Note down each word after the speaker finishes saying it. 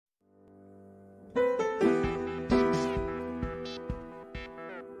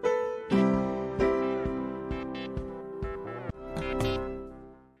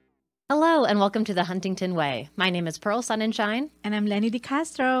Hello and welcome to the Huntington Way. My name is Pearl Sunshine. And I'm Lenny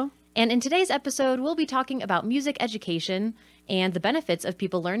DeCastro. And in today's episode, we'll be talking about music education and the benefits of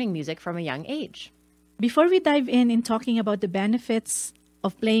people learning music from a young age. Before we dive in talking about the benefits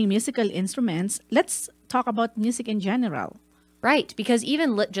of playing musical instruments, let's talk about music in general. Right, because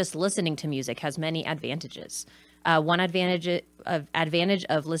even just listening to music has many advantages. One advantage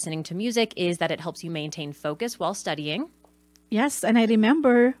of listening to music is that it helps you maintain focus while studying. Yes, and I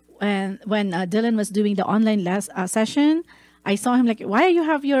remember when Dillon was doing the online session, I saw him like, why do you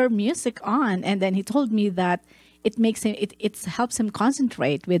have your music on? And then he told me that it helps him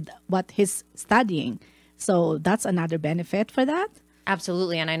concentrate with what he's studying. So that's another benefit for that.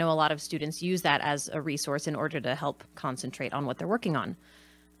 Absolutely. And I know a lot of students use that as a resource in order to help concentrate on what they're working on.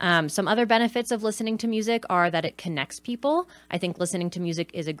 Some other benefits of listening to music are that it connects people. I think listening to music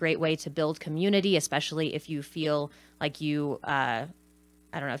is a great way to build community, especially if you feel like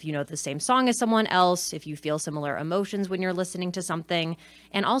I don't know, if you know the same song as someone else, if you feel similar emotions when you're listening to something.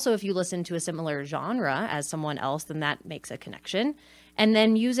 And also if you listen to a similar genre as someone else, then that makes a connection. And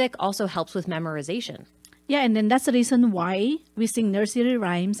then music also helps with memorization. Yeah, and then that's the reason why we sing nursery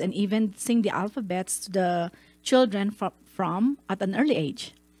rhymes and even sing the alphabets to the children from at an early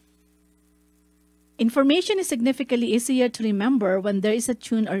age. Information is significantly easier to remember when there is a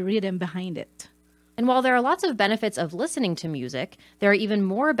tune or rhythm behind it. And while there are lots of benefits of listening to music, there are even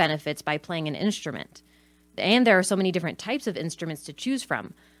more benefits by playing an instrument. And there are so many different types of instruments to choose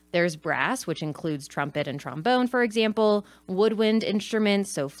from. There's brass, which includes trumpet and trombone, for example, woodwind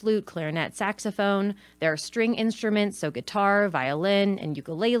instruments, so flute, clarinet, saxophone. There are string instruments, so guitar, violin, and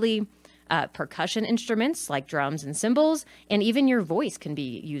ukulele. Percussion instruments like drums and cymbals, and even your voice can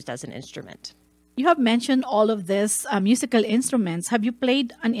be used as an instrument. You have mentioned all of this musical instruments. Have you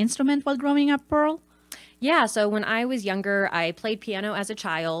played an instrument while growing up, Pearl? Yeah, so when I was younger, I played piano as a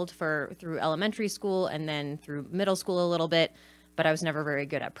child through elementary school and then through middle school a little bit, but I was never very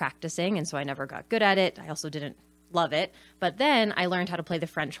good at practicing, and so I never got good at it. I also didn't love it. But then I learned how to play the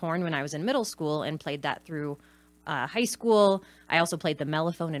French horn when I was in middle school and played that through high school. I also played the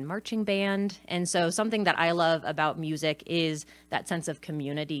mellophone and marching band. And so something that I love about music is that sense of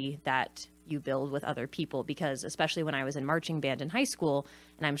community that you build with other people, because especially when I was in marching band in high school,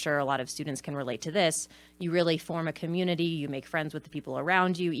 and I'm sure a lot of students can relate to this, you really form a community, you make friends with the people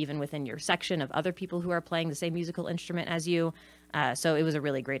around you, even within your section of other people who are playing the same musical instrument as you. So it was a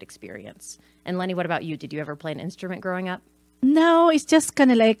really great experience. And Lenny, what about you? Did you ever play an instrument growing up? No, it's just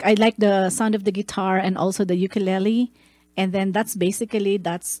kind of like I like the sound of the guitar and also the ukulele. And then that's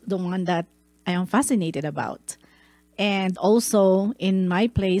the one that I am fascinated about. And also in my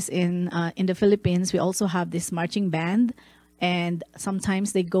place in the Philippines, we also have this marching band. And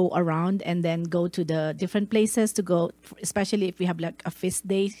sometimes they go around and then go to the different places to go, especially if we have like a feast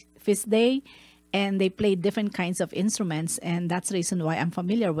day, and they play different kinds of instruments. And that's the reason why I'm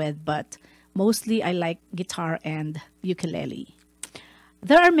familiar with. But mostly I like guitar and ukulele.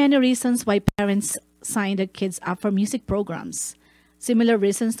 There are many reasons why parents sign their kids up for music programs. Similar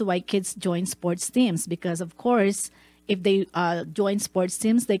reasons to why kids join sports teams, because of course, if they join sports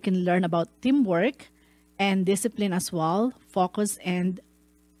teams, they can learn about teamwork and discipline as well, focus, and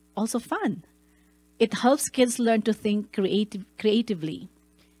also fun. It helps kids learn to think creatively,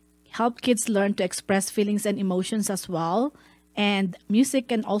 help kids learn to express feelings and emotions as well, and music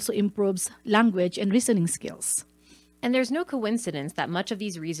can also improve language and reasoning skills. And there's no coincidence that much of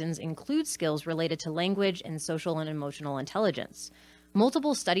these reasons include skills related to language and social and emotional intelligence.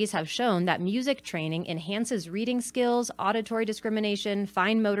 Multiple studies have shown that music training enhances reading skills, auditory discrimination,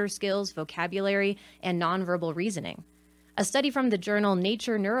 fine motor skills, vocabulary, and nonverbal reasoning. A study from the journal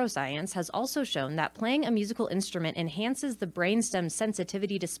Nature Neuroscience has also shown that playing a musical instrument enhances the brainstem's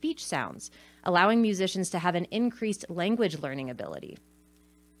sensitivity to speech sounds, allowing musicians to have an increased language learning ability.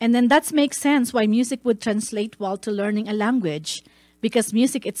 And then that makes sense why music would translate well to learning a language, because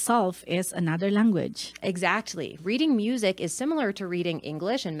music itself is another language. Exactly. Reading music is similar to reading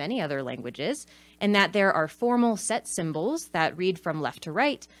English and many other languages, in that there are formal set symbols that read from left to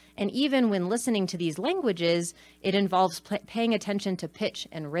right. And even when listening to these languages, it involves paying attention to pitch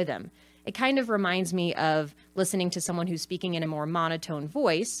and rhythm. It kind of reminds me of listening to someone who's speaking in a more monotone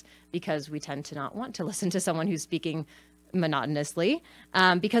voice, because we tend to not want to listen to someone who's speaking monotonously,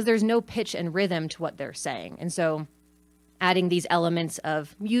 because there's no pitch and rhythm to what they're saying. And so adding these elements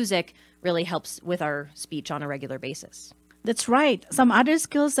of music really helps with our speech on a regular basis. That's right. Some other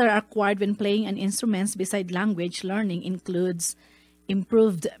skills that are acquired when playing an instrument beside language learning includes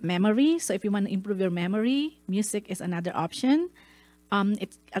improved memory. So if you want to improve your memory, music is another option.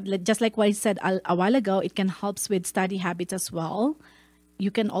 It's just like what I said a while ago, it can help with study habits as well. you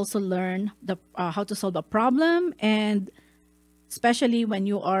can also learn how to solve a problem, and especially when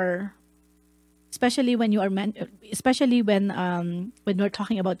we're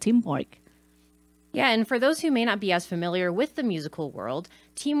talking about teamwork. Yeah, and for those who may not be as familiar with the musical world,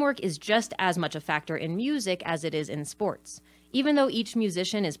 teamwork is just as much a factor in music as it is in sports. Even though each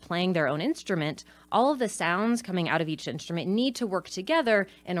musician is playing their own instrument, all of the sounds coming out of each instrument need to work together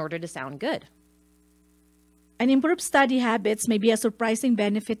in order to sound good. And improved study habits may be a surprising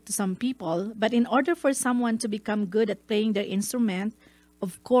benefit to some people, but in order for someone to become good at playing their instrument,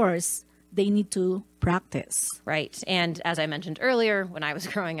 of course, they need to practice. Right. And as I mentioned earlier, when I was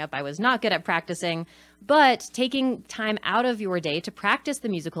growing up, I was not good at practicing, but taking time out of your day to practice the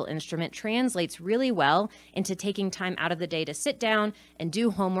musical instrument translates really well into taking time out of the day to sit down and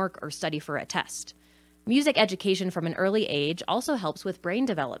do homework or study for a test. Music education from an early age also helps with brain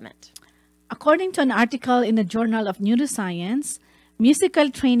development. According to an article in the Journal of Neuroscience, musical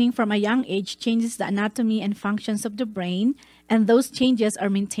training from a young age changes the anatomy and functions of the brain, and those changes are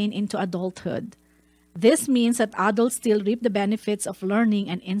maintained into adulthood. This means that adults still reap the benefits of learning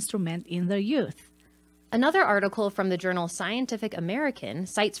an instrument in their youth. Another article from the journal Scientific American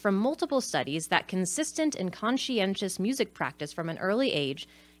cites from multiple studies that consistent and conscientious music practice from an early age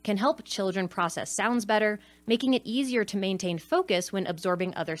can help children process sounds better, making it easier to maintain focus when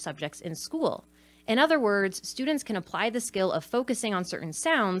absorbing other subjects in school. In other words, students can apply the skill of focusing on certain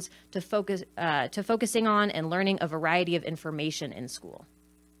sounds to focusing on and learning a variety of information in school.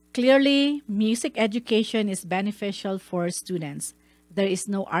 Clearly, music education is beneficial for students. There is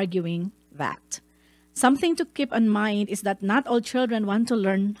no arguing that. Something to keep in mind is that not all children want to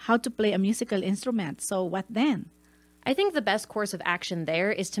learn how to play a musical instrument. So what then? I think the best course of action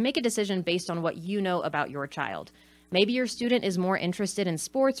there is to make a decision based on what you know about your child. Maybe your student is more interested in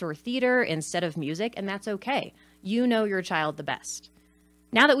sports or theater instead of music, and that's okay. You know your child the best.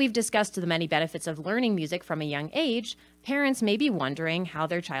 Now that we've discussed the many benefits of learning music from a young age, parents may be wondering how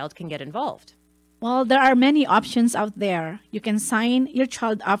their child can get involved. Well, there are many options out there. You can sign your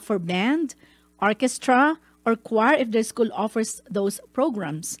child up for band, orchestra, or choir if their school offers those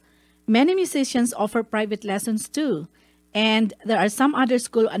programs. Many musicians offer private lessons too, and there are some other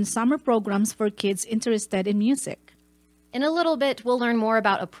school and summer programs for kids interested in music. In a little bit, we'll learn more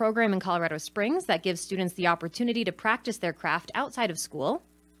about a program in Colorado Springs that gives students the opportunity to practice their craft outside of school.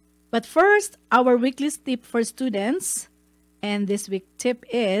 But first, our weekly tip for students, and this week's tip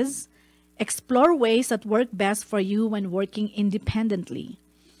is, explore ways that work best for you when working independently.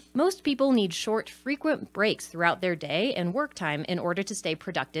 Most people need short, frequent breaks throughout their day and work time in order to stay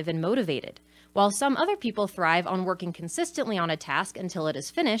productive and motivated, while some other people thrive on working consistently on a task until it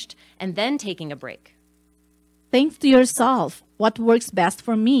is finished and then taking a break. Think to yourself, what works best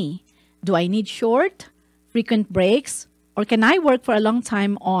for me? Do I need short, frequent breaks, or can I work for a long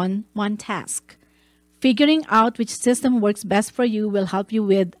time on one task? Figuring out which system works best for you will help you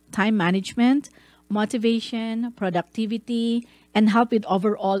with time management, motivation, productivity, and help with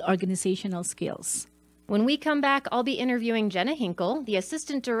overall organizational skills. When we come back, I'll be interviewing Jenna Hinkle, the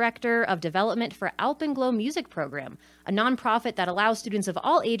Assistant Director of Development for Alpenglow Music Program, a nonprofit that allows students of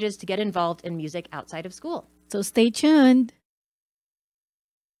all ages to get involved in music outside of school. So stay tuned.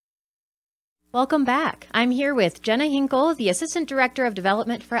 Welcome back. I'm here with Jenna Hinkle, the Assistant Director of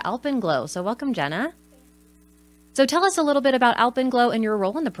Development for Alpenglow. So welcome, Jenna. So tell us a little bit about Alpenglow and your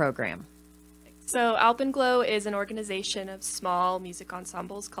role in the program. So Alpenglow is an organization of small music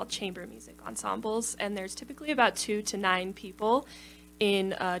ensembles called chamber music ensembles, and there's typically about 2 to 9 people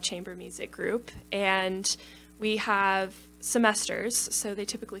in a chamber music group, and we have semesters, so they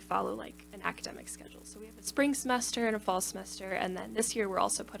typically follow like an academic schedule. So we have a spring semester and a fall semester, and then this year we're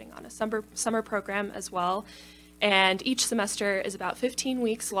also putting on a summer program as well. And each semester is about 15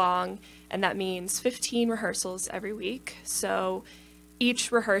 weeks long, and that means 15 rehearsals every week. So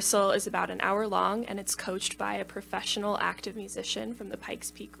each rehearsal is about an hour long, and it's coached by a professional active musician from the Pikes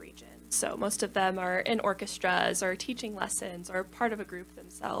Peak region. So most of them are in orchestras or teaching lessons or part of a group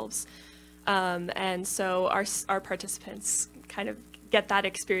themselves. And so our participants kind of get that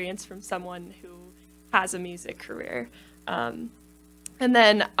experience from someone who has a music career. And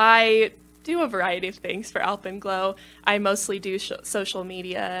then I do a variety of things for Alpenglow. I mostly do social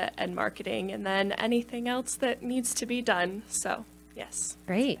media and marketing, and then anything else that needs to be done. So yes.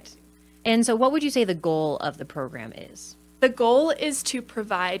 Great. And so what would you say the goal of the program is? The goal is to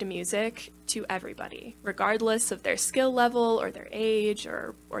provide music to everybody, regardless of their skill level or their age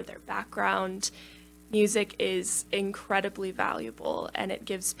or their background. Music is incredibly valuable, and it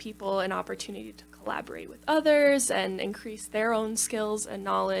gives people an opportunity to collaborate with others and increase their own skills and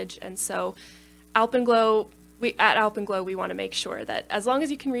knowledge. And so Alpenglow we at Alpenglow, we want to make sure that as long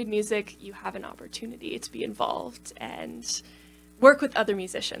as you can read music, you have an opportunity to be involved and work with other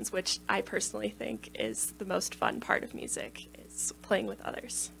musicians, which I personally think is the most fun part of music, is playing with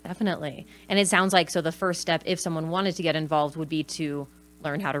others. Definitely. And it sounds like, so the first step, if someone wanted to get involved, would be to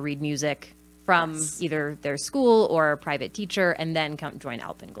learn how to read music from either their school or a private teacher, and then come join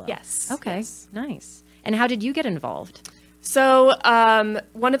Alpenglow. Yes. Okay, yes. Nice. And how did you get involved? So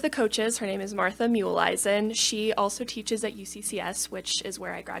one of the coaches, her name is Martha Muleisen. She also teaches at UCCS, which is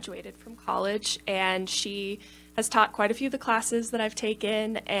where I graduated from college, and she has taught quite a few of the classes that I've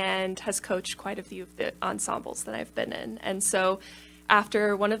taken and has coached quite a few of the ensembles that I've been in. And so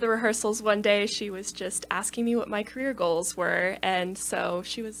after one of the rehearsals one day, she was just asking me what my career goals were. And so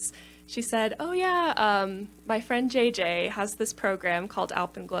she said, oh yeah, my friend JJ has this program called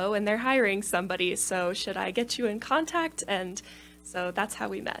Alpenglow and they're hiring somebody, so should I get you in contact? And so that's how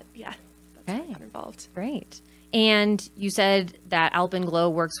we met. Yeah, that's how I got involved. Great. And you said that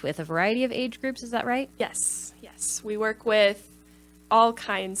Alpenglow works with a variety of age groups, is that right? Yes, yes. We work with all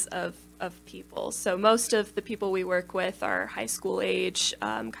kinds of people. So most of the people we work with are high school age,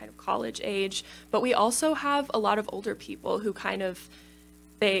 kind of college age, but we also have a lot of older people who kind of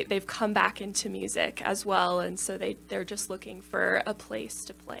they've come back into music as well, and so they're just looking for a place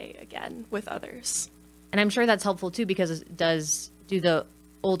to play again with others. And I'm sure that's helpful too, because do the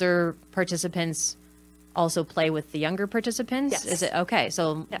older participants also play with the younger participants? Yes. Is it okay?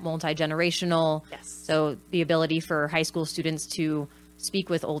 So multi-generational. Yes. So the ability for high school students to speak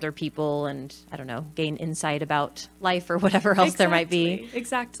with older people and, I don't know, gain insight about life or whatever else there might be.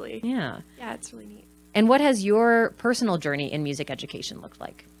 Exactly. Yeah. Yeah, it's really neat. And what has your personal journey in music education looked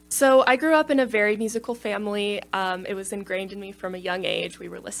like? So I grew up in a very musical family. It was ingrained in me from a young age. We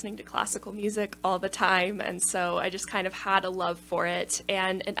were listening to classical music all the time, and so I just kind of had a love for it.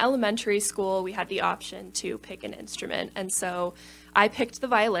 And in elementary school, we had the option to pick an instrument, and so I picked the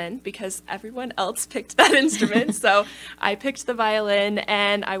violin because everyone else picked that instrument. So I picked the violin,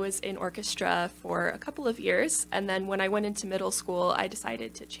 and I was in orchestra for a couple of years. And then when I went into middle school, I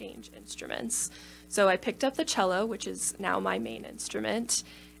decided to change instruments. So I picked up the cello, which is now my main instrument,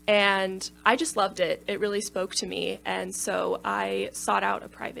 and I just loved it. It really spoke to me, and so I sought out a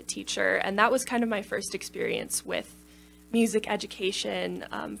private teacher, and that was kind of my first experience with music education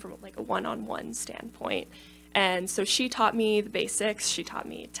from like a one-on-one standpoint. And so she taught me the basics. She taught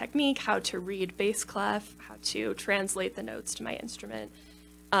me technique, how to read bass clef, how to translate the notes to my instrument,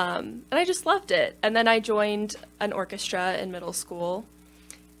 and I just loved it. And then I joined an orchestra in middle school.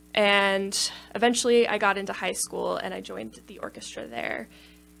 And eventually I got into high school and I joined the orchestra there.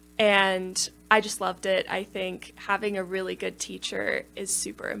 And I just loved it. I think having a really good teacher is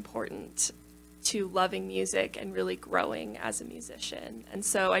super important to loving music and really growing as a musician. And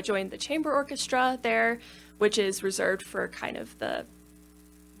so I joined the chamber orchestra there, which is reserved for kind of the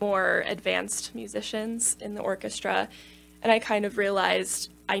more advanced musicians in the orchestra. And I kind of realized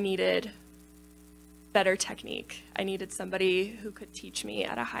I needed better technique. I needed somebody who could teach me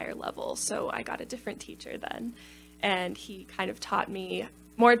at a higher level. So I got a different teacher then, and he kind of taught me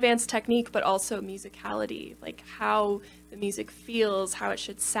more advanced technique, but also musicality, like how the music feels, how it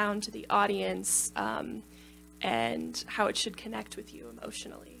should sound to the audience, and how it should connect with you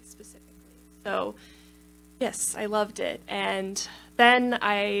emotionally specifically. So yes, I loved it. And then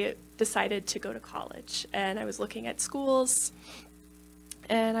I decided to go to college, and I was looking at schools,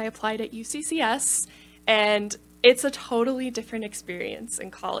 and I applied at UCCS, and it's a totally different experience in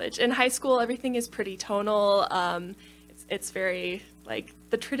college. In high school, everything is pretty tonal. It's very like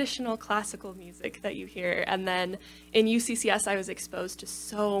the traditional classical music that you hear. And then in UCCS, I was exposed to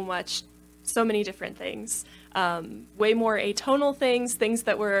so many different things, way more atonal things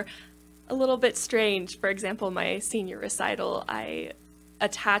that were a little bit strange. For example, my senior recital, I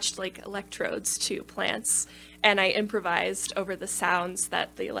attached like electrodes to plants, and I improvised over the sounds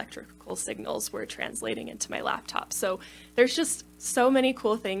that the electrical signals were translating into my laptop. So there's just so many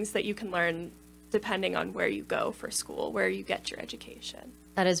cool things that you can learn depending on where you go for school, where you get your education.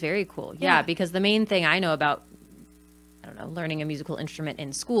 That is very cool. Yeah, because the main thing I know about, I don't know, learning a musical instrument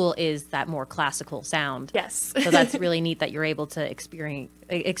in school is that more classical sound. Yes. So that's really neat that you're able to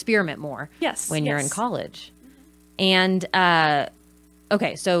experiment more when you're in college. And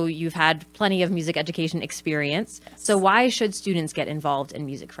okay, so you've had plenty of music education experience. Yes. So why should students get involved in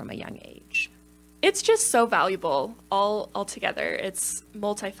music from a young age? It's just so valuable all together. It's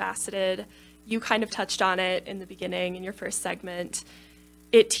multifaceted. You kind of touched on it in the beginning in your first segment.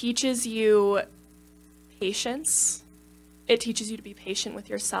 It teaches you patience. It teaches you to be patient with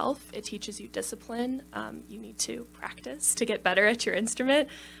yourself. It teaches you discipline. You need to practice to get better at your instrument.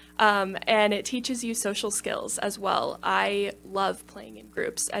 And it teaches you social skills as well. I love playing in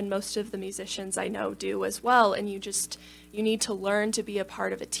groups, and most of the musicians I know do as well. And you need to learn to be a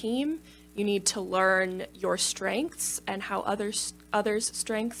part of a team. You need to learn your strengths and how others'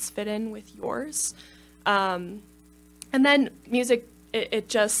 strengths fit in with yours. And then music, it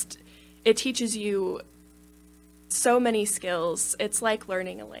teaches you so many skills. It's like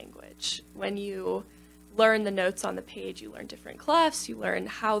learning a language. When you learn the notes on the page, you learn different clefs, you learn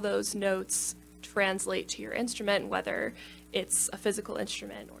how those notes translate to your instrument, whether it's a physical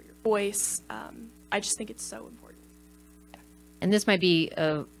instrument or your voice. I just think it's so important. And this might be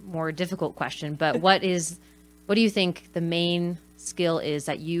a more difficult question, but what do you think the main skill is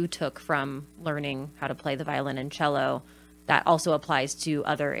that you took from learning how to play the violin and cello that also applies to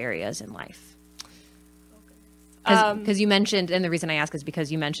other areas in life? Because you mentioned, and the reason I ask is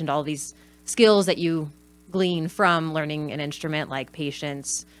because you mentioned all these skills that you glean from learning an instrument, like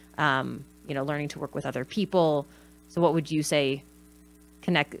patience, learning to work with other people. So what would you say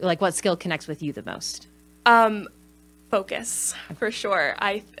what skill connects with you the most? Focus, for sure.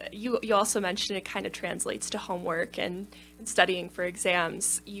 You also mentioned it kind of translates to homework and studying for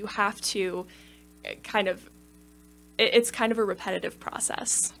exams. You have to it's kind of a repetitive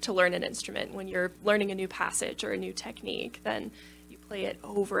process to learn an instrument. When you're learning a new passage or a new technique, then you play it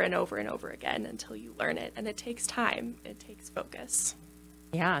over and over and over again until you learn it. And it takes time. It takes focus.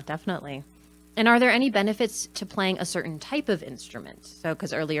 Yeah, definitely. And are there any benefits to playing a certain type of instrument? So,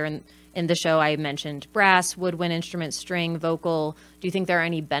 because earlier in the show, I mentioned brass, woodwind instrument, string, vocal. Do you think there are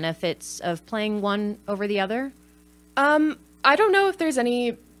any benefits of playing one over the other? I don't know if there's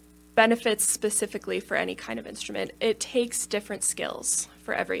any benefits specifically for any kind of instrument. It takes different skills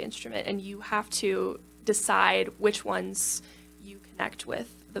for every instrument, and you have to decide which ones you connect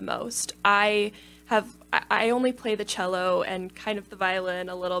with the most. I only play the cello and kind of the violin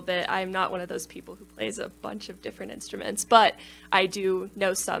a little bit. I'm not one of those people who plays a bunch of different instruments, but I do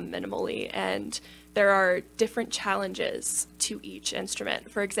know some minimally, and there are different challenges to each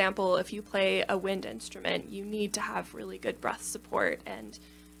instrument. For example, if you play a wind instrument, you need to have really good breath support and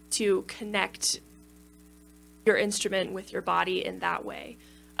to connect your instrument with your body in that way.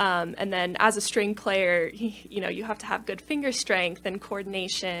 And then as a string player, you have to have good finger strength and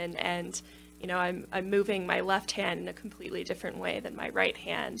coordination, and I'm moving my left hand in a completely different way than my right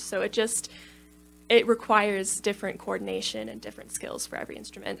hand. So it requires different coordination and different skills for every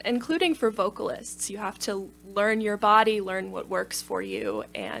instrument, including for vocalists. You have to learn your body, learn what works for you,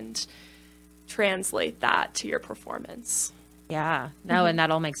 and translate that to your performance. Yeah, no, and that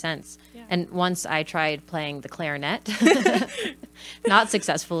all makes sense. Yeah. And once I tried playing the clarinet, not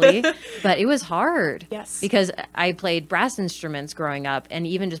successfully, but it was hard. Yes. Because I played brass instruments growing up, and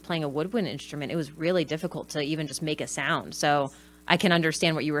even just playing a woodwind instrument, it was really difficult to even just make a sound. So I can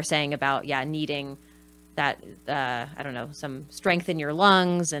understand what you were saying about, needing that, some strength in your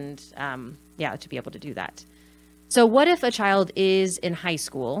lungs and, to be able to do that. So what if a child is in high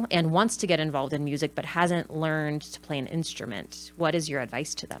school and wants to get involved in music but hasn't learned to play an instrument? What is your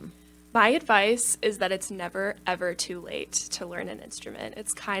advice to them? My advice is that it's never, ever too late to learn an instrument.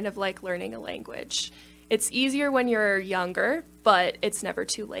 It's kind of like learning a language. It's easier when you're younger, but it's never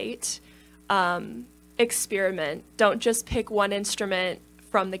too late. Experiment. Don't just pick one instrument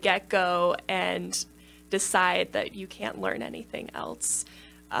from the get-go and decide that you can't learn anything else.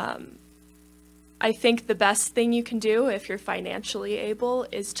 I think the best thing you can do if you're financially able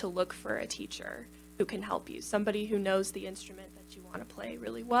is to look for a teacher who can help you, somebody who knows the instrument that you want to play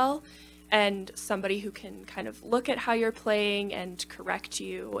really well, and somebody who can kind of look at how you're playing and correct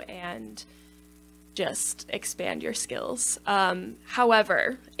you and just expand your skills.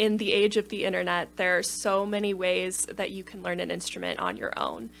 However, in the age of the internet, there are so many ways that you can learn an instrument on your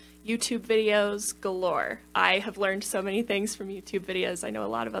own. YouTube videos galore. I have learned so many things from YouTube videos. I know a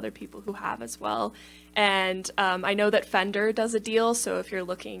lot of other people who have as well. And I know that Fender does a deal, so if you're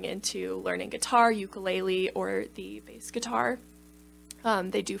looking into learning guitar, ukulele, or the bass guitar,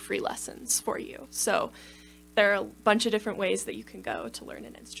 they do free lessons for you. So there are a bunch of different ways that you can go to learn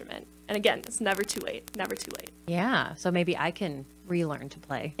an instrument. And again, it's never too late, never too late. Yeah, so maybe I can relearn to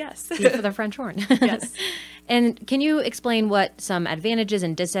play. Yes. For the French horn. Yes. And can you explain what some advantages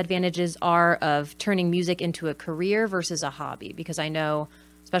and disadvantages are of turning music into a career versus a hobby? Because I know,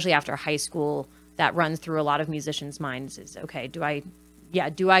 especially after high school, that runs through a lot of musicians' minds is, okay, do I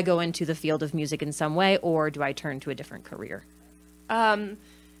go into the field of music in some way, or do I turn to a different career?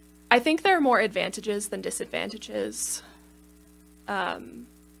 I think there are more advantages than disadvantages.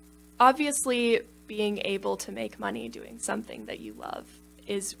 Obviously, being able to make money doing something that you love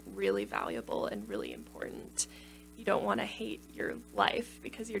is really valuable and really important. you don't want to hate your life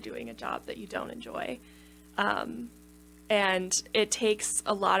because you're doing a job that you don't enjoy. And it takes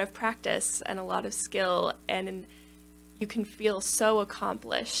a lot of practice and a lot of skill, and you can feel so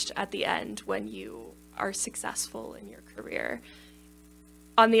accomplished at the end when you are successful in your career.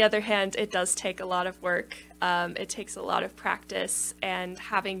 On the other hand, it does take a lot of work. It takes a lot of practice, and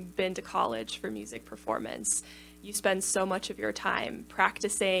having been to college for music performance, you spend so much of your time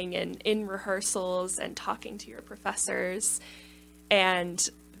practicing and in rehearsals and talking to your professors. And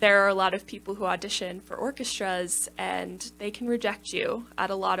there are a lot of people who audition for orchestras, and they can reject you at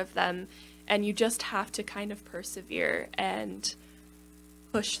a lot of them. And you just have to kind of persevere and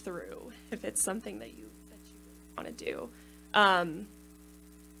push through if it's something that you really want to do.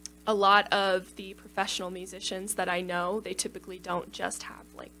 A lot of the professional musicians that I know, they typically don't just have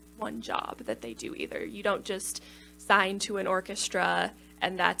like one job that they do either. You don't just sign to an orchestra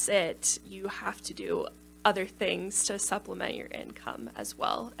and that's it. You have to do other things to supplement your income as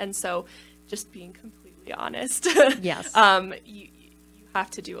well. And so just being completely honest, Yes. You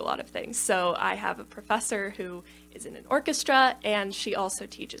have to do a lot of things. So I have a professor who is in an orchestra, and she also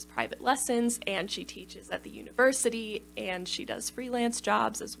teaches private lessons, and she teaches at the university, and she does freelance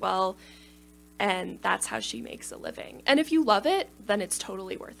jobs as well. And that's how she makes a living. And if you love it, then it's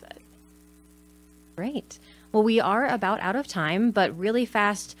totally worth it. Great. Well, we are about out of time, but really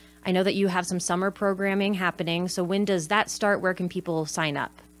fast, I know that you have some summer programming happening. So when does that start? Where can people sign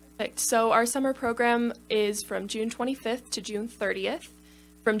up? Perfect. So our summer program is from June 25th to June 30th.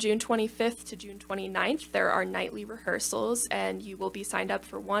 From June 25th to June 29th, there are nightly rehearsals, and you will be signed up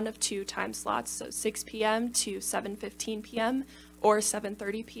for one of two time slots, so 6 p.m. to 7:15 p.m. or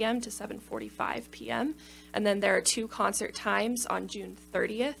 7:30 p.m. to 7:45 p.m. And then there are two concert times on June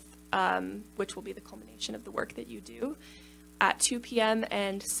 30th, which will be the culmination of the work that you do, at 2 p.m.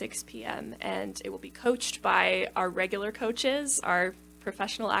 and 6 p.m. And it will be coached by our regular coaches, our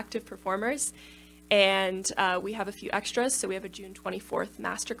professional active performers. And we have a few extras. So we have a June 24th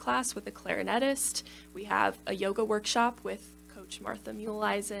masterclass with a clarinetist. We have a yoga workshop with Coach Martha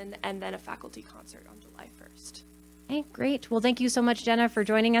Muleisen, and then a faculty concert on July 1st. Okay, great. Well, thank you so much, Jenna, for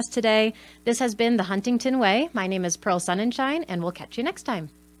joining us today. This has been The Huntington Way. My name is Pearl Sunshine, and we'll catch you next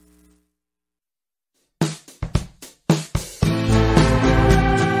time.